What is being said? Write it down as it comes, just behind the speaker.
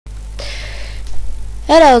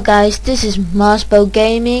Hello guys, this is Maspo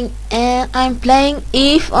Gaming and I'm playing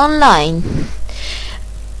EVE Online.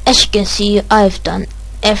 As you can see, I've done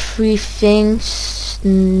everything,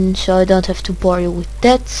 so I don't have to bore you with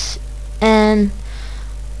that. And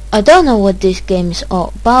I don't know what this game is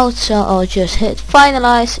all about, so I'll just hit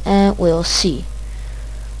finalize and we'll see.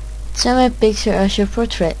 Send my picture as your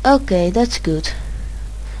portrait. Okay, that's good.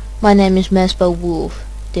 My name is Maspo Wolf.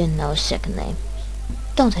 Didn't know his second name.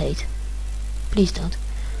 Don't hate. Please don't.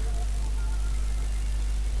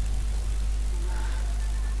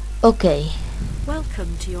 Okay.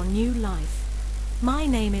 Welcome to your new life. My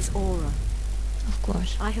name is Aura. Of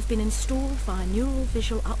course. I have been installed via neural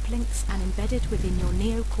visual uplinks and embedded within your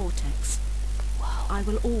neocortex. Wow. I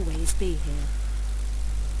will always be here.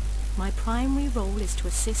 My primary role is to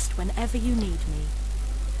assist whenever you need me.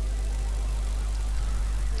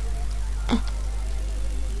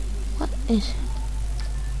 What is...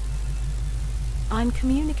 I'm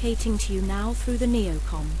communicating to you now through the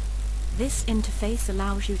neocom. This interface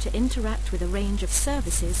allows you to interact with a range of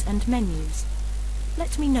services and menus.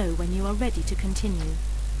 Let me know when you are ready to continue.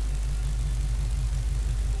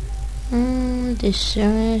 This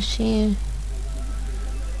service here.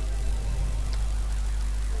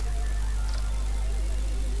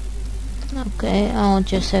 Okay, I'll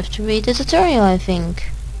just have to read the tutorial, I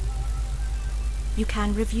think. You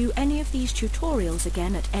can review any of these tutorials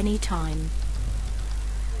again at any time.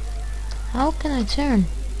 How can I turn?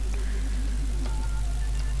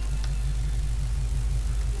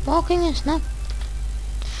 Walking is not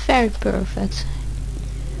very perfect.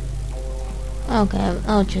 Okay,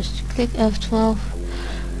 I'll just click F12.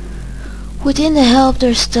 Within the help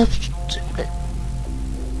there's stuff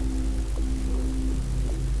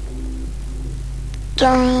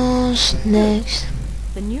next.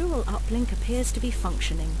 The neural uplink appears to be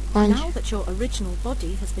functioning. Orange. Now that your original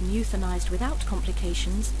body has been euthanized without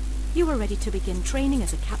complications, you are ready to begin training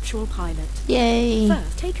as a capsule pilot. Yay!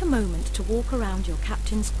 First, take a moment to walk around your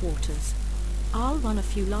captain's quarters. I'll run a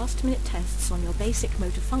few last-minute tests on your basic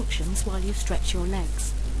motor functions while you stretch your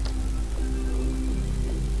legs.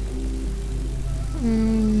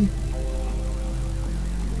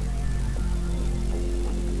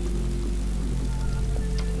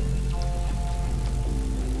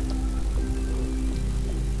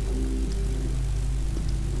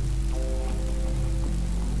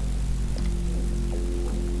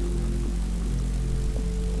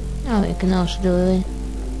 Oh, you can also do it.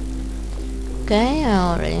 Okay, I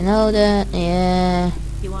already know that, yeah.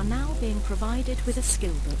 You are now being provided with a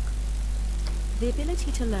skill book. The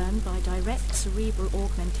ability to learn by direct cerebral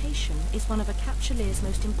augmentation is one of a capsuleer's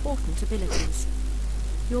most important abilities.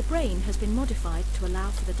 Your brain has been modified to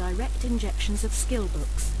allow for the direct injections of skill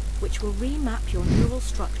books, which will remap your neural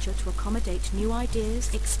structure to accommodate new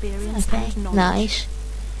ideas, experience and knowledge. Nice.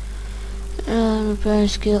 Repair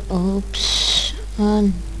skill, oops.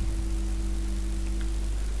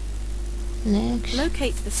 Next.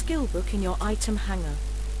 Locate the skill book in your item hanger.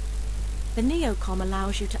 The neocom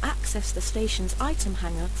allows you to access the station's item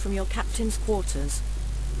hanger from your captain's quarters.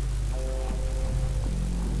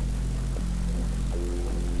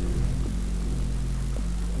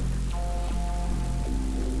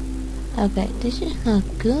 Okay, this is not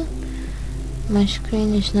good. My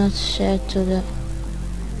screen is not set to the...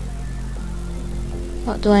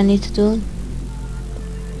 What do I need to do?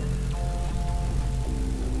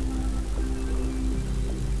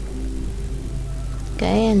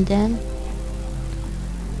 Okay, and then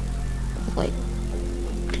wait,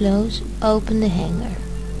 close, open the hanger.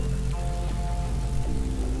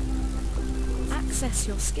 Access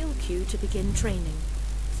your skill queue to begin training.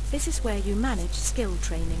 This is where you manage skill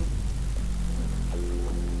training.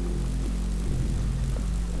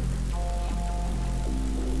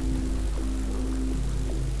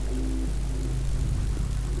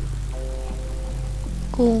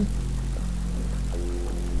 Cool.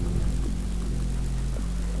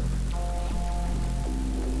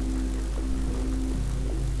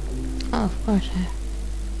 Oh, of course.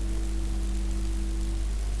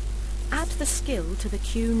 Add the skill to the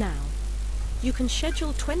queue now. You can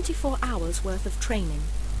schedule 24 hours worth of training.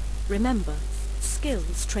 Remember,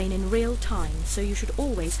 skills train in real time, so you should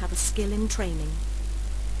always have a skill in training.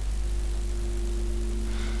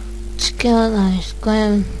 Skill, nice.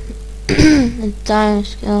 Going time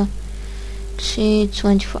skill. See,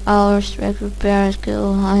 24 hours, direct repair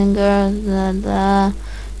skill, hanger, blah blah.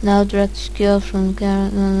 Now direct skill from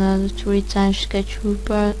another 3 times schedule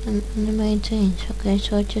repair and maintains. Okay,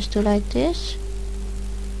 so I just do like this.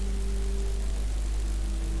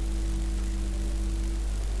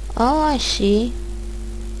 Oh, I see.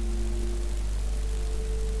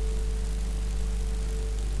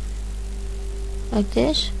 like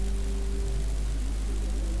this.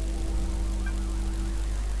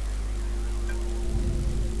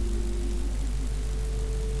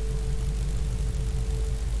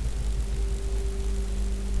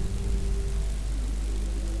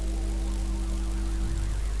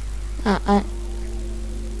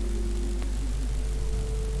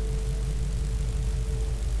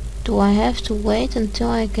 Do I have to wait until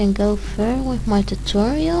I can go further with my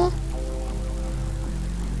tutorial?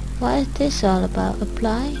 What is this all about?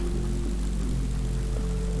 Apply?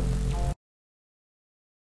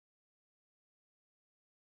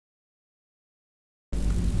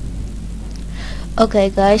 Okay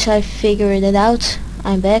guys, I figured it out.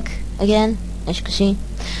 I'm back again, as you can see.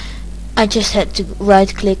 I just had to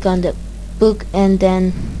right click on the book and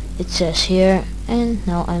then it says here, and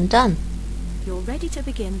now I'm done. You're ready to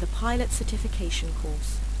begin the pilot certification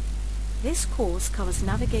course. This course covers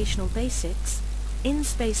navigational basics,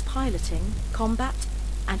 in-space piloting, combat,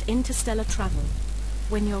 and interstellar travel.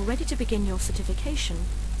 When you're ready to begin your certification,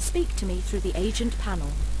 speak to me through the agent panel.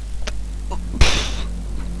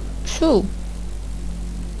 So,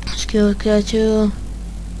 skill schedule.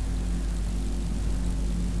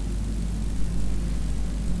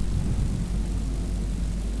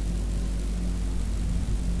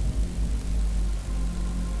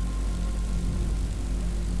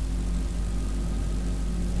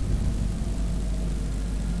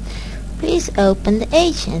 Please open the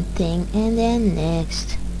agent thing, and then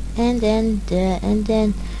next, and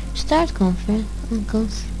then start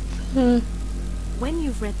conference. When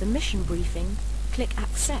you've read the mission briefing, click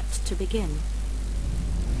Accept to begin.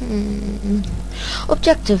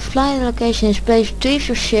 Objective: fly the location is placed, retrieve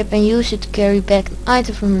your ship and use it to carry back an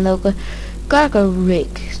item from a local cargo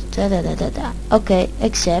rig. Okay,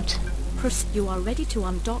 accept. You are ready to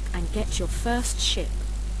undock and get your first ship.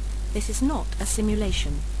 This is not a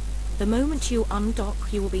simulation. The moment you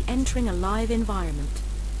undock, you will be entering a live environment.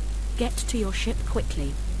 Get to your ship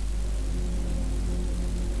quickly.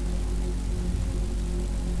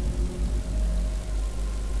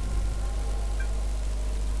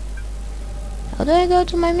 How do I go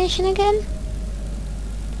to my mission again?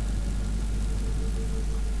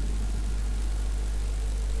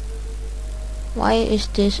 Why is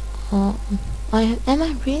this all... am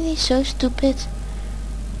I really so stupid?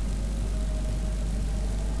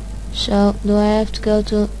 So, do I have to go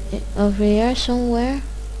to over here somewhere?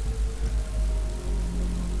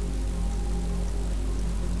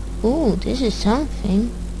 Ooh, this is something.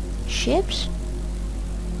 Ships?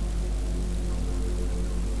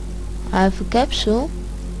 I have a capsule.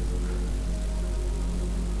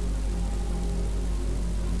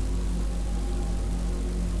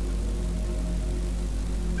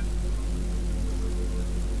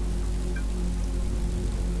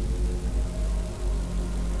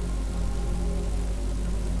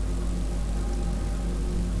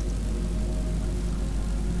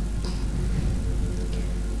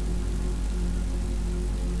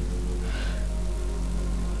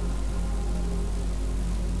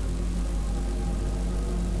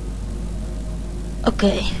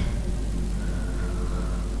 Okay.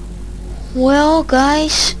 Well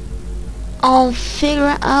guys, I'll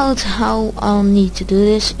figure out how I'll need to do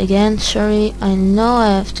this again. Sorry, I know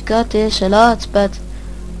I have got this a lot, but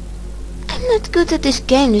I'm not good at this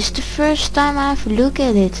game. This is the first time I have a look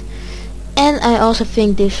at it. And I also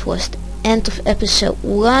think this was the end of episode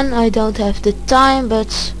 1. I don't have the time,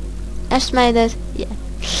 but estimated, yeah.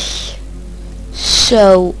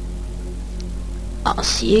 So I'll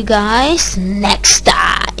see you guys next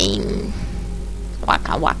time.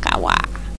 Waka waka waka.